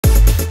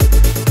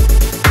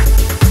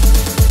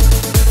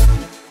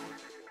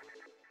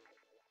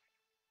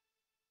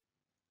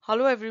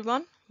Hello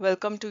everyone,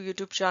 welcome to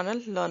YouTube channel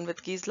Learn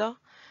with Gisela.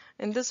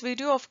 In this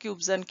video of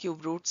cubes and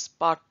cube roots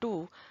part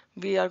 2,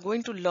 we are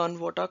going to learn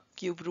what are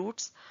cube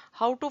roots,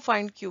 how to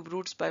find cube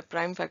roots by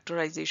prime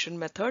factorization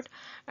method,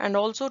 and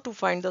also to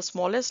find the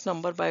smallest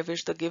number by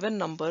which the given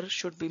number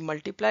should be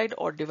multiplied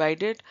or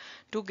divided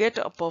to get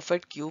a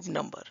perfect cube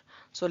number.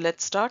 So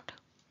let's start.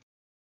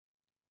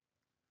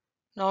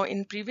 Now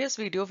in previous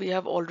video we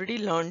have already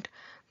learned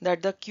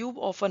that the cube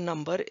of a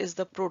number is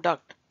the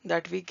product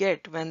that we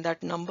get when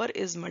that number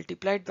is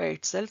multiplied by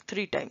itself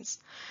 3 times.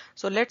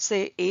 So let's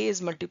say a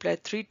is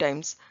multiplied 3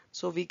 times,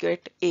 so we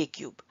get a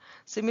cube.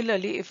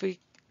 Similarly, if we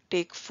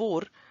take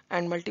 4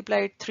 and multiply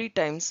it 3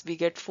 times, we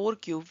get 4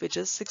 cube, which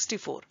is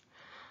 64.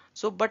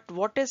 So but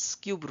what is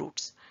cube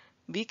roots?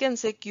 We can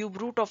say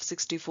cube root of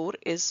 64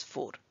 is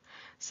 4.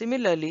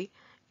 Similarly,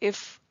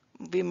 if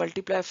we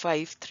multiply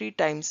 5 3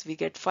 times, we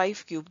get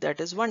 5 cube,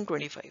 that is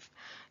 125.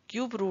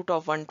 Cube root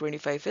of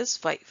 125 is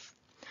 5.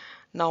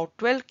 Now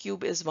 12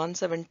 cube is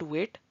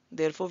 1728.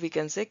 Therefore we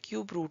can say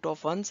cube root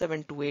of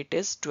 1728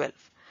 is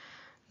 12.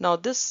 Now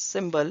this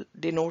symbol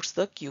denotes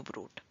the cube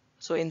root.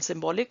 So in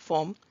symbolic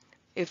form,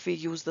 if we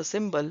use the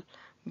symbol,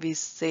 we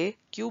say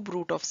cube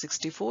root of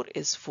 64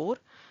 is 4,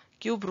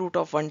 cube root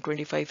of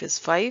 125 is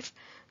 5,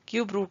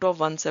 cube root of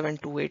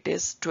 1728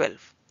 is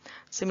 12.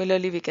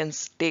 Similarly, we can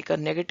take a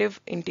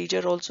negative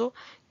integer also.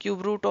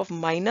 Cube root of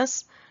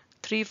minus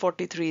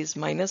 343 is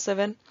minus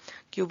 7.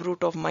 Cube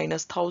root of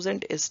minus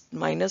 1000 is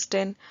minus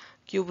 10.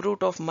 Cube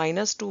root of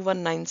minus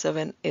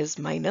 2197 is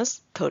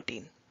minus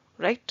 13.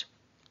 Right?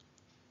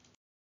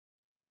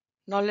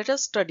 Now let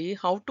us study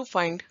how to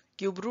find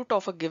cube root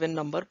of a given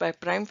number by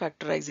prime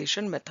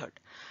factorization method.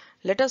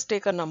 Let us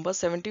take a number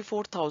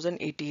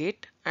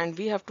 74,088 and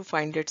we have to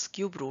find its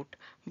cube root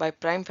by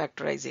prime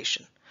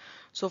factorization.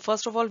 So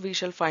first of all, we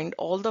shall find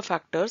all the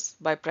factors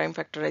by prime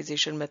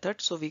factorization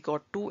method. So we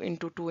got 2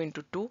 into 2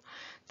 into 2,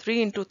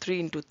 3 into 3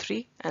 into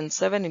 3, and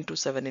 7 into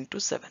 7 into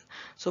 7.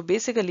 So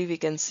basically we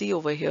can see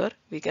over here,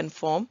 we can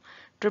form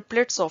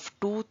triplets of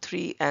 2,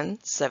 3 and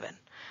 7.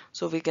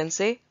 So we can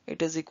say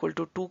it is equal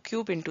to 2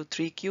 cube into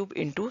 3 cube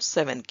into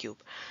 7 cube.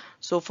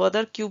 So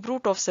further, cube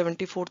root of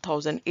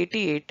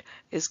 74,088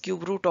 is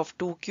cube root of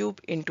 2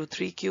 cube into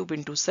 3 cube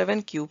into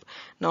 7 cube.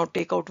 Now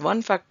take out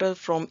one factor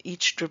from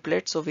each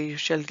triplet. So we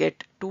shall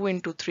get 2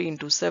 into 3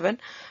 into 7,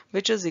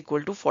 which is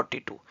equal to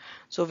 42.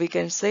 So we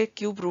can say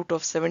cube root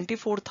of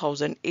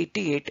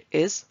 74,088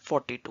 is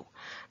 42.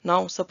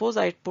 Now suppose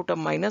I put a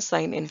minus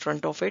sign in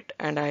front of it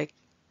and I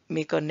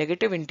make a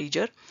negative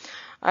integer.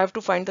 I have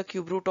to find the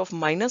cube root of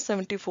minus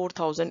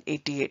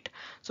 74,088.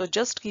 So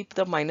just keep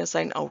the minus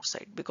sign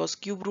outside because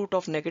cube root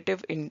of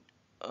negative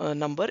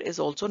number is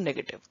also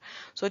negative.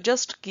 So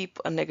just keep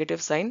a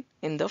negative sign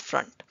in the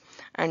front.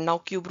 And now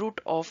cube root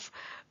of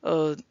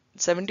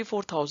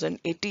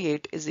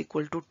 74,088 is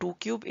equal to 2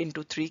 cube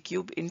into 3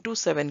 cube into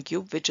 7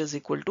 cube, which is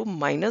equal to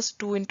minus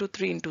 2 into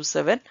 3 into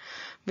 7,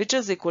 which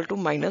is equal to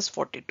minus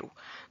 42.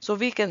 So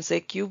we can say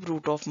cube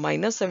root of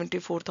minus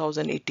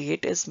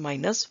 74,088 is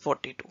minus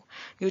 42.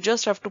 You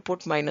just have to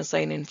put minus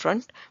sign in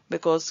front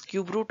because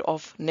cube root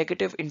of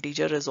negative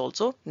integer is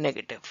also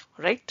negative,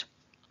 right?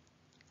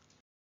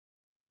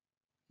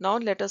 Now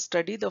let us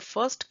study the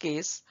first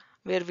case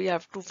where we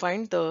have to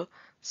find the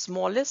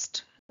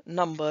smallest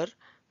number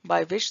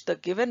by which the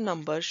given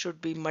number should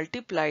be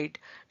multiplied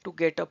to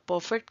get a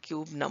perfect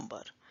cube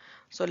number.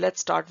 So let's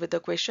start with the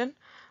question.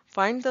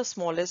 Find the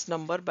smallest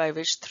number by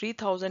which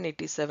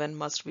 3087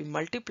 must be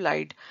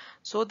multiplied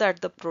so that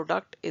the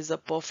product is a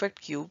perfect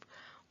cube.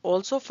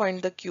 Also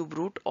find the cube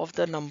root of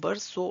the number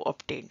so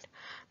obtained.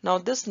 Now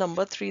this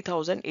number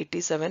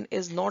 3087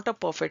 is not a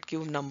perfect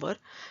cube number.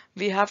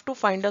 We have to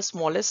find a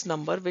smallest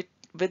number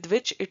with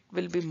which it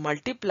will be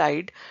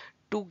multiplied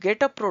to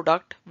get a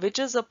product which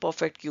is a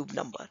perfect cube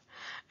number.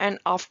 And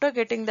after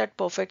getting that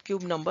perfect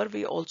cube number,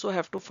 we also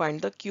have to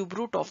find the cube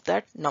root of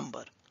that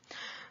number.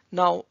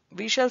 Now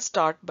we shall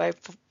start by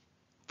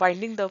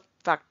finding the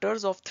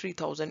factors of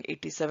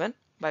 3087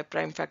 by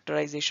prime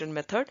factorization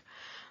method.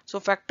 So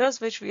factors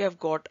which we have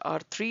got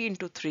are 3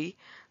 into 3,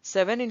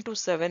 7 into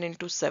 7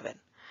 into 7.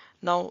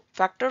 Now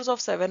factors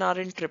of 7 are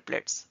in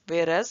triplets,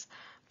 whereas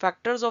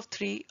factors of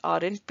 3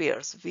 are in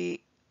pairs.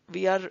 We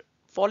are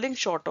falling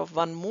short of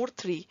one more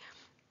 3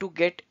 to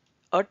get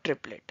a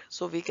triplet.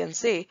 So we can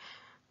say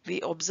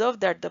we observe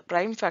that the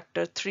prime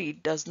factor 3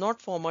 does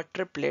not form a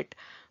triplet.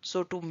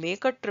 So to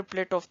make a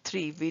triplet of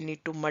 3, we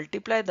need to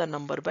multiply the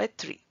number by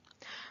 3.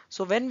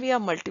 So when we are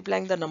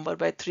multiplying the number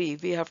by 3,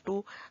 we have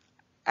to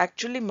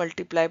actually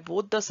multiply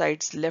both the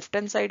sides, left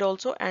hand side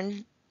also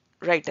and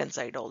right hand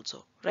side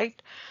also, right?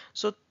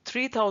 So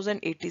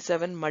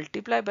 3087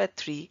 multiplied by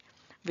 3,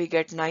 we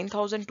get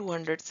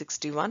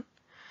 9261,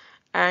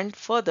 and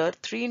further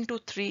 3 into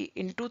 3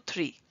 into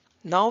 3.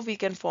 Now we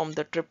can form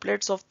the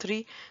triplets of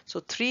 3. So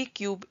 3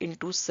 cube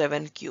into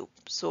 7 cube.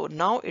 So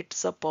now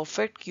it's a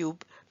perfect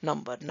cube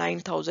number.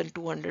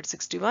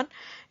 9261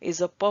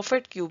 is a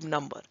perfect cube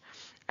number.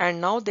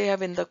 And now they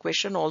have in the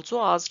question also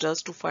asked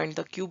us to find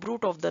the cube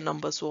root of the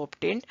number so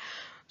obtained.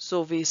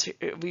 So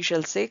we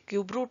shall say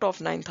cube root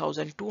of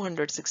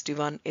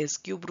 9261 is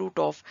cube root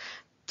of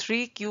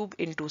 3 cube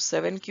into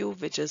 7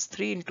 cube, which is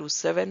 3 into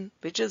 7,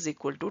 which is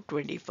equal to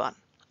 21.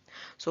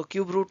 So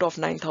cube root of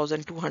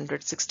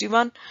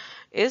 9261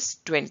 is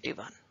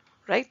 21,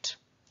 right?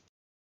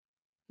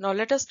 Now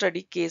let us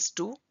study case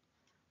 2,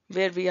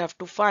 where we have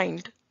to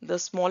find the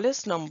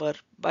smallest number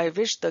by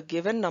which the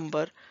given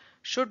number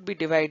should be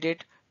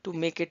divided to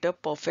make it a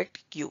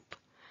perfect cube.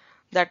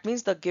 That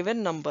means the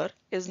given number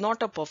is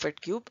not a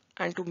perfect cube,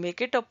 and to make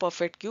it a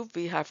perfect cube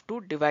we have to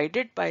divide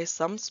it by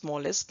some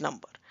smallest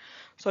number.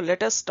 So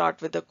let us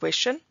start with the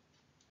question.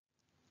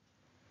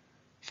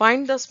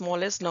 Find the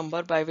smallest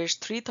number by which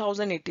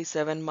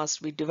 3087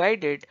 must be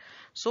divided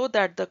so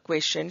that the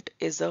quotient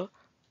is a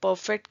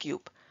perfect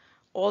cube.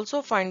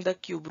 Also find the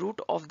cube root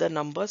of the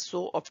number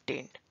so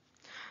obtained.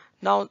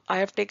 Now I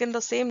have taken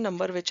the same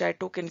number which I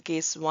took in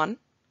case 1.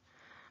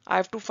 I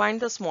have to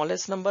find the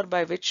smallest number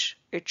by which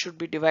it should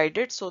be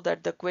divided so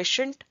that the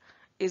quotient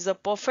is a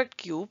perfect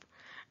cube,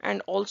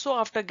 and also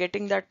after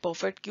getting that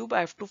perfect cube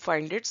I have to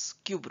find its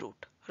cube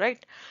root,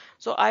 right?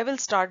 So I will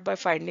start by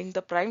finding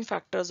the prime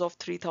factors of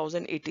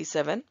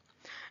 3087,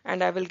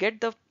 and I will get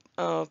the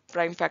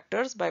prime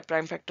factors by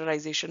prime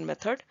factorization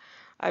method.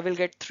 I will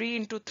get 3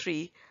 into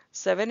 3,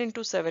 7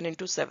 into 7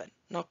 into 7.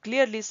 Now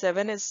clearly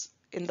 7 is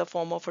in the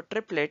form of a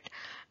triplet,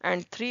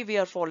 and 3 we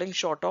are falling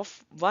short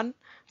of one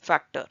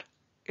factor.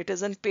 It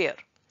is in pair.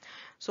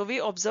 So we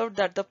observed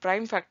that the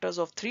prime factors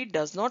of 3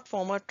 does not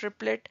form a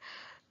triplet.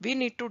 We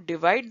need to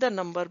divide the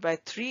number by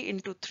 3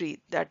 into 3,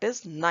 that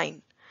is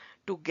 9,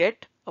 to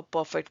get a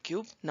perfect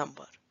cube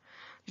number.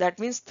 That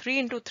means 3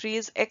 into 3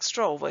 is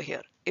extra over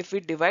here. If we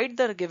divide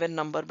the given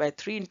number by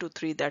 3 into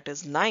 3, that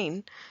is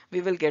 9,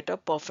 we will get a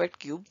perfect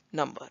cube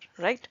number,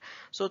 right?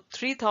 So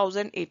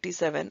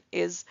 3087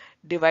 is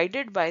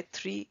divided by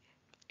 3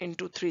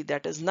 into 3,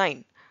 that is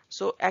 9.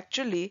 So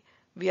actually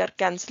we are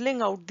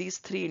cancelling out these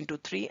 3 into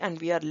 3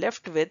 and we are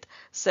left with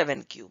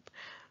 7 cube.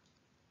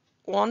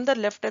 On the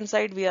left hand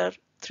side we are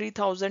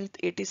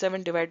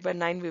 3087 divided by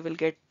 9, we will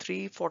get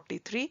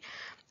 343,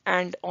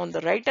 and on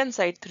the right hand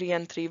side 3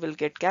 and 3 will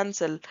get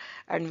cancelled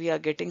and we are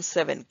getting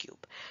 7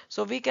 cube.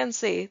 So we can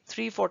say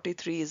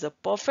 343 is a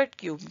perfect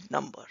cube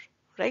number,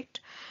 right?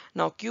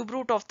 Now cube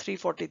root of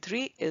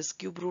 343 is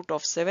cube root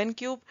of 7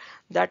 cube,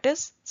 that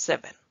is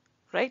 7,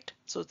 right?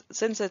 So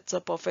since it's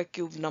a perfect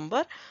cube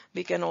number,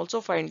 we can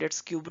also find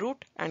its cube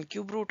root, and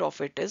cube root of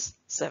it is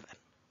 7,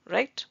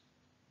 right?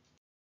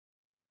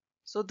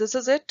 So this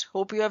is it.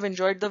 Hope you have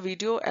enjoyed the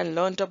video and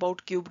learnt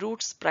about cube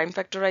roots, prime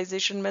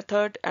factorization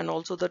method, and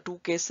also the two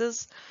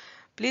cases.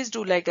 Please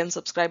do like and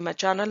subscribe my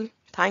channel.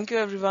 Thank you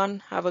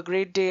everyone. Have a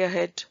great day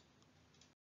ahead.